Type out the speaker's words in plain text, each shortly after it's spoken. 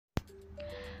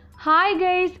Hi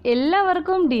guys,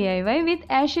 എല്ലാവർക്കും DIY വിത്ത്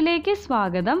ആഷിലേക്ക്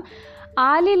സ്വാഗതം.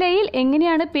 ആലിലയിൽ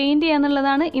എങ്ങനെയാണ് പെയിൻറ്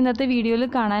ചെയ്യാന്നുള്ളതാണ് ഇന്നത്തെ വീഡിയോയിൽ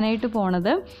കാണാനായിട്ട്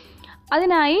പോണത്.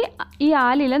 അതിനായി ഈ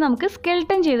ആലില നമുക്ക്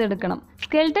സ്കെൽട്ടൺ ചെയ്തെടുക്കണം.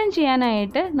 സ്കെൽട്ടൺ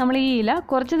ചെയ്യാനായിട്ട് നമ്മൾ ഈ ഇല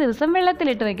കുറച്ച് ദിവസം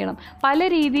വെള്ളത്തിലിട്ട് വെക്കണം. പല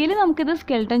രീതിയിൽ നമുക്കിത്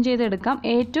സ്കെൽട്ടൺ ചെയ്തെടുക്കാം.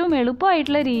 ഏറ്റവും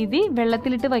എളുപ്പമായിട്ടുള്ള രീതി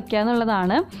വെള്ളത്തിലിട്ട് വയ്ക്കുക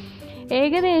എന്നുള്ളതാണ്.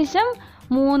 ഏകദേശം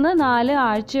 3-4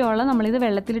 ആഴ്ചയോളം നമ്മളിത്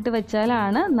വെള്ളത്തിലിട്ട്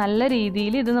വെച്ചാലാണ് നല്ല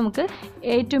രീതിയിൽ ഇത് നമുക്ക്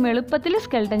ഏറ്റവും എളുപ്പത്തിൽ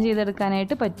സ്കെൽട്ടൺ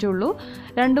ചെയ്തെടുക്കാനായിട്ട് പറ്റുള്ളൂ.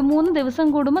 2-3 ദിവസം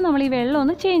കൂടുമ്പോൾ നമ്മൾ ഈ വെള്ളം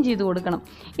ഒന്ന് ചേഞ്ച് ചെയ്ത് കൊടുക്കണം.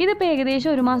 ഇതിപ്പോൾ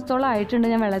ഏകദേശം 1 മാസത്തോളം ആയിട്ടുണ്ട്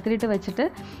ഞാൻ വെള്ളത്തിലിട്ട് വെച്ചിട്ട്.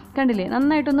 കണ്ടില്ലേ,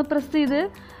 നന്നായിട്ടൊന്ന് പ്രസ് ചെയ്ത്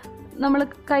നമ്മൾ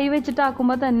കൈ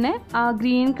വെച്ചിട്ടാക്കുമ്പോൾ തന്നെ ആ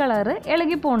ഗ്രീൻ കളറ്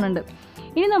ഇളകി പോകുന്നുണ്ട്.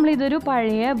 ഇനി നമ്മളിതൊരു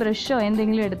പഴയ ബ്രഷോ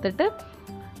എന്തെങ്കിലും എടുത്തിട്ട്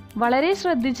വളരെ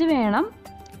ശ്രദ്ധിച്ച് വേണം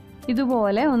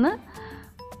ഇതുപോലെ ഒന്ന്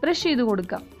ബ്രഷ് ചെയ്ത്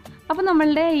കൊടുക്കാം. അപ്പോൾ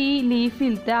നമ്മളുടെ ഈ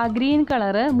ലീഫിലത്തെ ആ ഗ്രീൻ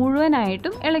കളറ്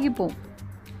മുഴുവനായിട്ടും ഇളകിപ്പോവും.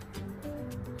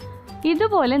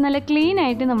 ഇതുപോലെ നല്ല ക്ലീൻ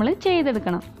ആയിട്ട് നമ്മൾ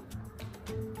ചെയ്തെടുക്കണം.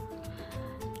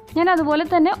 ഞാൻ അതുപോലെ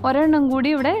തന്നെ ഒരെണ്ണം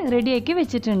കൂടി ഇവിടെ റെഡിയാക്കി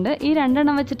വെച്ചിട്ടുണ്ട്. ഈ 2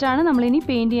 എണ്ണം വെച്ചിട്ടാണ് നമ്മളിനി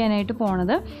പെയിൻറ് ചെയ്യാനായിട്ട്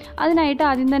പോണത്. അതിനായിട്ട്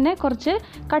ആദ്യം തന്നെ കുറച്ച്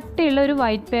കട്ടിയുള്ള ഒരു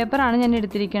വൈറ്റ് പേപ്പറാണ് ഞാൻ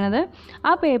എടുത്തിരിക്കുന്നത്.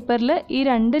 ആ പേപ്പറിൽ ഈ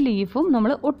 2 ലീഫും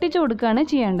നമ്മൾ ഒട്ടിച്ചു കൊടുക്കുകയാണ്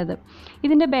ചെയ്യേണ്ടത്.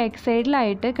 ഇതിൻ്റെ ബാക്ക്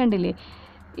സൈഡിലായിട്ട് കണ്ടില്ലേ,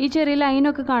 ഈ ചെറിയ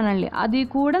ലൈനൊക്കെ കാണാനില്ലേ, അതിൽ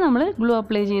കൂടെ നമ്മൾ ഗ്ലൂ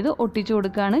അപ്ലൈ ചെയ്ത് ഒട്ടിച്ചു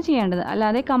കൊടുക്കുകയാണ് ചെയ്യേണ്ടത്.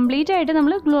 അല്ലാതെ കംപ്ലീറ്റ് ആയിട്ട്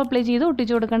നമ്മൾ ഗ്ലൂ അപ്ലൈ ചെയ്ത്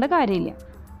ഒട്ടിച്ചു കൊടുക്കേണ്ട കാര്യമില്ല.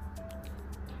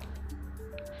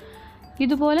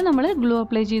 ഇതുപോലെ നമ്മൾ ഗ്ലൂ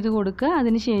അപ്ലൈ ചെയ്ത് കൊടുക്കുക.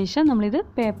 അതിനുശേഷം നമ്മളിത്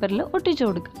പേപ്പറിൽ ഒട്ടിച്ചു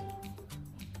കൊടുക്കുക.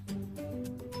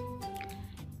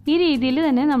 ഈ രീതിയിൽ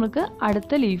തന്നെ നമുക്ക്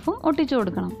അടുത്ത ലീഫും ഒട്ടിച്ചു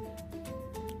കൊടുക്കണം.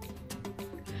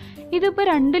 ഇതിപ്പോൾ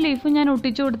 2 ലീഫും ഞാൻ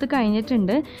ഒട്ടിച്ചു കൊടുത്ത്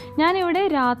കഴിഞ്ഞിട്ടുണ്ട്. ഞാനിവിടെ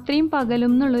രാത്രിയും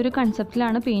പകലും എന്നുള്ളൊരു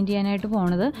കൺസെപ്റ്റിലാണ് പെയിൻറ് ചെയ്യാനായിട്ട്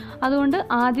പോണത്. അതുകൊണ്ട്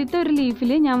ആദ്യത്തെ ഒരു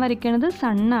ലീഫിൽ ഞാൻ വരയ്ക്കുന്നത്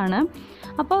സണ്ണാണ്.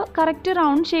 അപ്പോൾ കറക്റ്റ്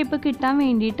റൗണ്ട് ഷേപ്പ് കിട്ടാൻ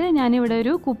വേണ്ടിയിട്ട് ഞാനിവിടെ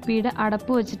ഒരു കുപ്പിയുടെ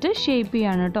അടപ്പ് വെച്ചിട്ട് ഷേപ്പ്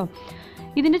ചെയ്യാണ് കേട്ടോ.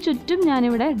 ഇതിൻ്റെ ചുറ്റും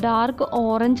ഞാനിവിടെ ഡാർക്ക്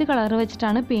ഓറഞ്ച് കളർ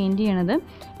വെച്ചിട്ടാണ് പെയിൻറ് ചെയ്യണത്.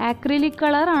 ആക്രിലിക്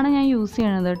കളറാണ് ഞാൻ യൂസ്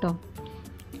ചെയ്യണത് കേട്ടോ.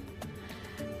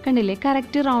 കണ്ടില്ലേ,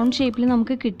 കറക്റ്റ് റൗണ്ട് ഷേപ്പിൽ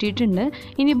നമുക്ക് കിട്ടിയിട്ടുണ്ട്.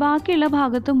 ഇനി ബാക്കിയുള്ള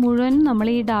ഭാഗത്ത് മുഴുവൻ നമ്മൾ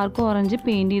ഈ ഡാർക്ക് ഓറഞ്ച്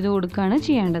പെയിൻറ് ചെയ്ത് കൊടുക്കുകയാണ്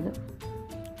ചെയ്യേണ്ടത്.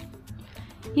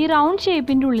 ഈ റൗണ്ട്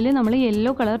ഷേപ്പിൻ്റെ ഉള്ളിൽ നമ്മൾ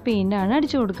യെല്ലോ കളർ പെയിൻ്റാണ്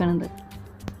അടിച്ചു കൊടുക്കുന്നത്.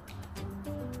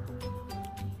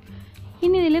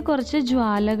 ഇനി ഇതിൽ കുറച്ച്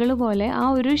ജ്വാലകൾ പോലെ ആ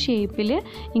ഒരു ഷേപ്പിൽ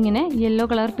ഇങ്ങനെ യെല്ലോ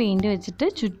കളർ പെയിൻറ് വെച്ചിട്ട്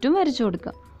ചുറ്റും വരച്ചു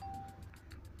കൊടുക്കുക.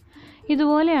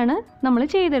 ഇതുപോലെയാണ് നമ്മൾ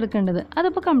ചെയ്തെടുക്കേണ്ടത്.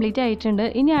 അതിപ്പോൾ കംപ്ലീറ്റ് ആയിട്ടുണ്ട്.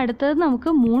 ഇനി അടുത്തത് നമുക്ക്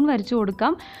മൂൺ വരച്ചു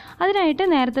കൊടുക്കാം. അതിനായിട്ട്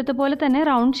നേരത്തെ പോലെ തന്നെ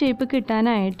റൗണ്ട് ഷേപ്പ്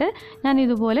കിട്ടാനായിട്ട് ഞാൻ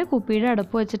ഇതുപോലെ കുപ്പിയുടെ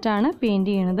അടപ്പ് വെച്ചിട്ടാണ് പെയിൻറ്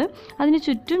ചെയ്യണത്. അതിന്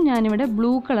ചുറ്റും ഞാനിവിടെ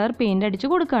ബ്ലൂ കളർ പെയിൻ്റ് അടിച്ച്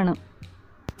കൊടുക്കുകയാണ്.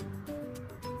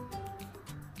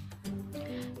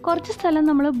 കുറച്ച് സ്ഥലം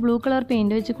നമ്മൾ ബ്ലൂ കളർ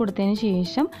പെയിൻറ് വെച്ച് കൊടുത്തതിന്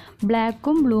ശേഷം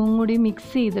ബ്ലാക്കും ബ്ലൂവും കൂടി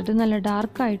മിക്സ് ചെയ്തിട്ട് നല്ല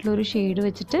ഡാർക്കായിട്ടുള്ള ഒരു ഷെയ്ഡ്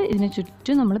വെച്ചിട്ട് ഇതിന്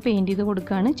ചുറ്റും നമ്മൾ പെയിൻറ് ചെയ്ത്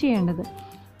കൊടുക്കുകയാണ് ചെയ്യേണ്ടത്.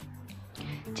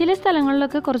 ചില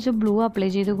സ്ഥലങ്ങളിലൊക്കെ കുറച്ച് ബ്ലൂ അപ്ലൈ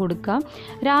ചെയ്ത് കൊടുക്കാം.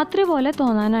 രാത്രി പോലെ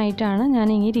തോന്നാനായിട്ടാണ് ഞാൻ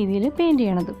ഈ രീതിയിൽ പെയിൻറ്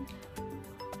ചെയ്യണത്.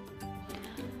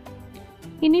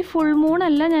 ഇനി ഫുൾ മൂൺ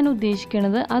അല്ല ഞാൻ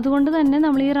ഉദ്ദേശിക്കുന്നത്. അതുകൊണ്ട് തന്നെ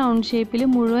നമ്മൾ ഈ റൗണ്ട് ഷേപ്പിൽ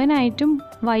മുഴുവനായിട്ടും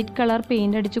വൈറ്റ് കളർ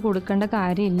പെയിൻ്റ് അടിച്ച് കൊടുക്കേണ്ട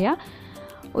കാര്യമില്ല.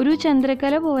 ഒരു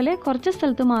ചന്ദ്രക്കല പോലെ കുറച്ച്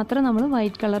സ്ഥലത്ത് മാത്രം നമ്മൾ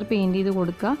വൈറ്റ് കളർ പെയിൻറ് ചെയ്ത്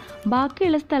കൊടുക്കുക.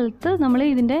 ബാക്കിയുള്ള സ്ഥലത്ത് നമ്മൾ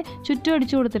ഇതിൻ്റെ ചുറ്റും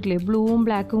അടിച്ചു കൊടുത്തിട്ടില്ലേ, ബ്ലൂവും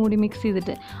ബ്ലാക്കും കൂടി മിക്സ്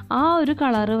ചെയ്തിട്ട് ആ ഒരു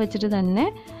കളറ് വെച്ചിട്ട് തന്നെ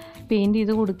പെയിൻറ്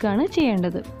ചെയ്ത് കൊടുക്കുകയാണ്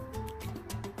ചെയ്യേണ്ടത്.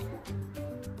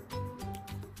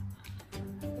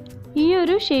 ഈ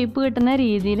ഒരു ഷേപ്പ് കിട്ടുന്ന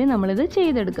രീതിയിൽ നമ്മളിത്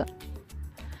ചെയ്തെടുക്കുക.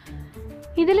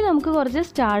 ഇതിൽ നമുക്ക് കുറച്ച്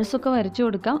സ്റ്റാർസൊക്കെ വരച്ചു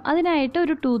കൊടുക്കാം. അതിനായിട്ട്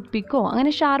ഒരു ടൂത്ത് പിക്കോ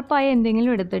അങ്ങനെ ഷാർപ്പായ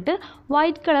എന്തെങ്കിലും എടുത്തിട്ട്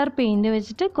വൈറ്റ് കളർ പെയിൻറ്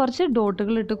വെച്ചിട്ട് കുറച്ച്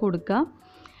ഡോട്ടുകൾ ഇട്ട് കൊടുക്കുക.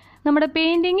 നമ്മുടെ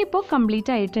പെയിൻറ്റിങ് ഇപ്പോൾ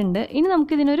കംപ്ലീറ്റ് ആയിട്ടുണ്ട്. ഇനി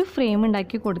നമുക്കിതിനൊരു ഫ്രെയിം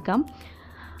ഉണ്ടാക്കി കൊടുക്കാം.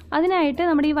 അതിനായിട്ട്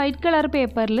നമ്മുടെ ഈ വൈറ്റ് കളർ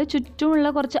പേപ്പറിൽ ചുറ്റുമുള്ള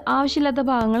കുറച്ച് ആവശ്യമില്ലാത്ത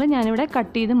ഭാഗങ്ങൾ ഞാനിവിടെ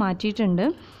കട്ട് ചെയ്ത് മാറ്റിയിട്ടുണ്ട്.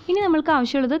 ഇനി നമ്മൾക്ക്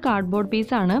ആവശ്യമുള്ളത് കാർഡ്ബോർഡ്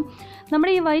പീസാണ്.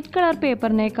 നമ്മുടെ ഈ വൈറ്റ് കളർ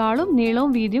പേപ്പറിനേക്കാളും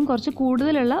നീളവും വീതിയും കുറച്ച്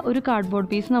കൂടുതലുള്ള ഒരു കാർഡ്ബോർഡ്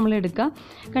പീസ് നമ്മൾ എടുക്കുക.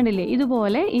 കണ്ടില്ലേ,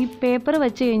 ഇതുപോലെ ഈ പേപ്പർ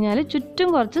വെച്ച് കഴിഞ്ഞാൽ ചുറ്റും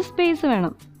കുറച്ച് സ്പേസ്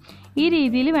വേണം. ഈ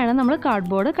രീതിയിൽ വേണം നമ്മൾ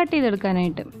കാർഡ്ബോർഡ് കട്ട്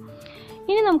ചെയ്തെടുക്കാനായിട്ട്.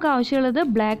 ഇനി നമുക്ക് ആവശ്യമുള്ളത്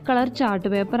ബ്ലാക്ക് കളർ ചാർട്ട്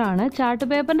പേപ്പറാണ്. ചാർട്ട്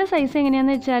പേപ്പറിൻ്റെ സൈസ്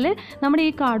എങ്ങനെയാണെന്ന് വെച്ചാൽ നമ്മുടെ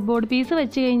ഈ കാർഡ്ബോർഡ് പീസ്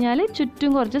വെച്ച് കഴിഞ്ഞാൽ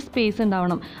ചുറ്റും കുറച്ച് സ്പേസ്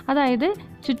ഉണ്ടാവണം. അതായത്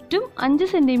ചുറ്റും 5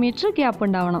 സെൻറ്റിമീറ്റർ ഗ്യാപ്പ്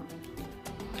ഉണ്ടാവണം.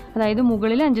 അതായത്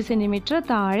മുകളിൽ 5 സെൻറ്റിമീറ്റർ,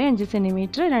 താഴെ 5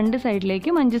 സെൻറ്റിമീറ്റർ, 2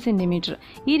 സൈഡിലേക്കും 5 സെൻറ്റിമീറ്റർ.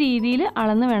 ഈ രീതിയിൽ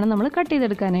അളന്ന് വേണം നമ്മൾ കട്ട്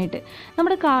ചെയ്തെടുക്കാനായിട്ട്.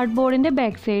 നമ്മുടെ കാർഡ്ബോർഡിൻ്റെ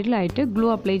ബാക്ക് സൈഡിലായിട്ട് ഗ്ലൂ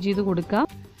അപ്ലൈ ചെയ്ത് കൊടുക്കുക.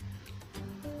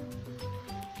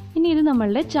 ഇനി ഇത്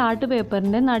നമ്മളുടെ ചാർട്ട്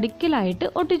പേപ്പറിൻ്റെ നടുക്കിലായിട്ട്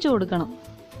ഒട്ടിച്ചു കൊടുക്കണം.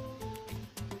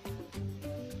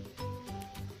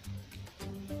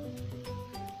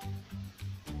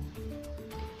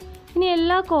 ഇനി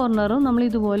എല്ലാ കോർണറും നമ്മൾ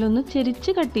ഇതുപോലെ ഒന്ന്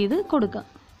ചെരിച്ച് കട്ട് ചെയ്ത് കൊടുക്കാം.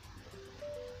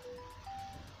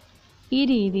 ഈ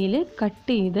രീതിയിൽ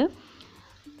കട്ട് ചെയ്ത്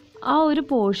ആ ഒരു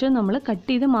പോർഷൻ നമ്മൾ കട്ട്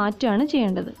ചെയ്ത് മാറ്റുകയാണ്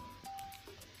ചെയ്യേണ്ടത്.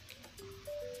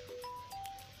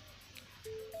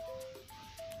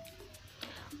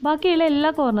 ബാക്കിയുള്ള എല്ലാ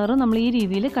കോർണറും നമ്മൾ ഈ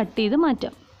രീതിയിൽ കട്ട് ചെയ്ത്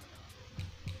മാറ്റാം.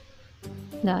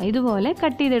 ഇതുപോലെ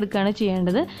കട്ട് ചെയ്തെടുക്കുകയാണ്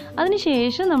ചെയ്യേണ്ടത്.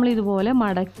 അതിനുശേഷം നമ്മൾ ഇതുപോലെ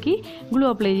മടക്കി ഗ്ലൂ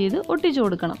അപ്ലൈ ചെയ്ത് ഒട്ടിച്ചു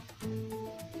കൊടുക്കണം.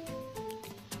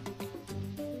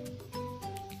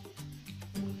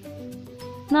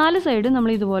 നാല് സൈഡും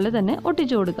നമ്മൾ ഇതുപോലെ തന്നെ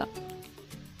ഒട്ടിച്ചു കൊടുക്കാം.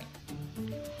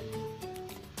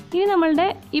 ഇനി നമ്മളുടെ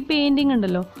ഈ പെയിൻറ്റിങ്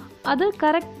ഉണ്ടല്ലോ, അത്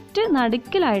കറക്റ്റ്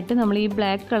നടുക്കിലായിട്ട് നമ്മൾ ഈ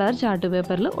ബ്ലാക്ക് കളർ ചാർട്ട്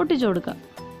പേപ്പറിൽ ഒട്ടിച്ചു കൊടുക്കാം.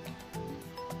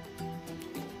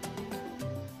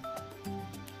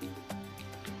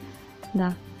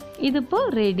 ഇതിപ്പോൾ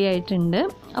റെഡി ആയിട്ടുണ്ട്.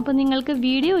 അപ്പോൾ നിങ്ങൾക്ക്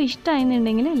വീഡിയോ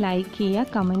ഇഷ്ടമായിരുന്നുണ്ടെങ്കിൽ ലൈക്ക് ചെയ്യുക,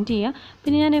 കമൻറ്റ് ചെയ്യുക.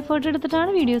 പിന്നെ ഞാൻ എഫേർട്ട്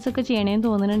എടുത്തിട്ടാണ് വീഡിയോസൊക്കെ ചെയ്യണമെന്ന്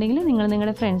തോന്നുന്നുണ്ടെങ്കിൽ നിങ്ങൾ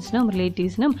നിങ്ങളുടെ ഫ്രണ്ട്സിനും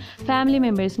റിലേറ്റീവ്സിനും ഫാമിലി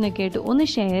മെമ്പേഴ്സിനൊക്കെ ആയിട്ട് ഒന്ന്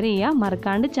ഷെയർ ചെയ്യുക.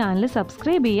 മറക്കാണ്ട് ചാനൽ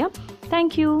സബ്സ്ക്രൈബ് ചെയ്യുക.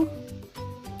 താങ്ക്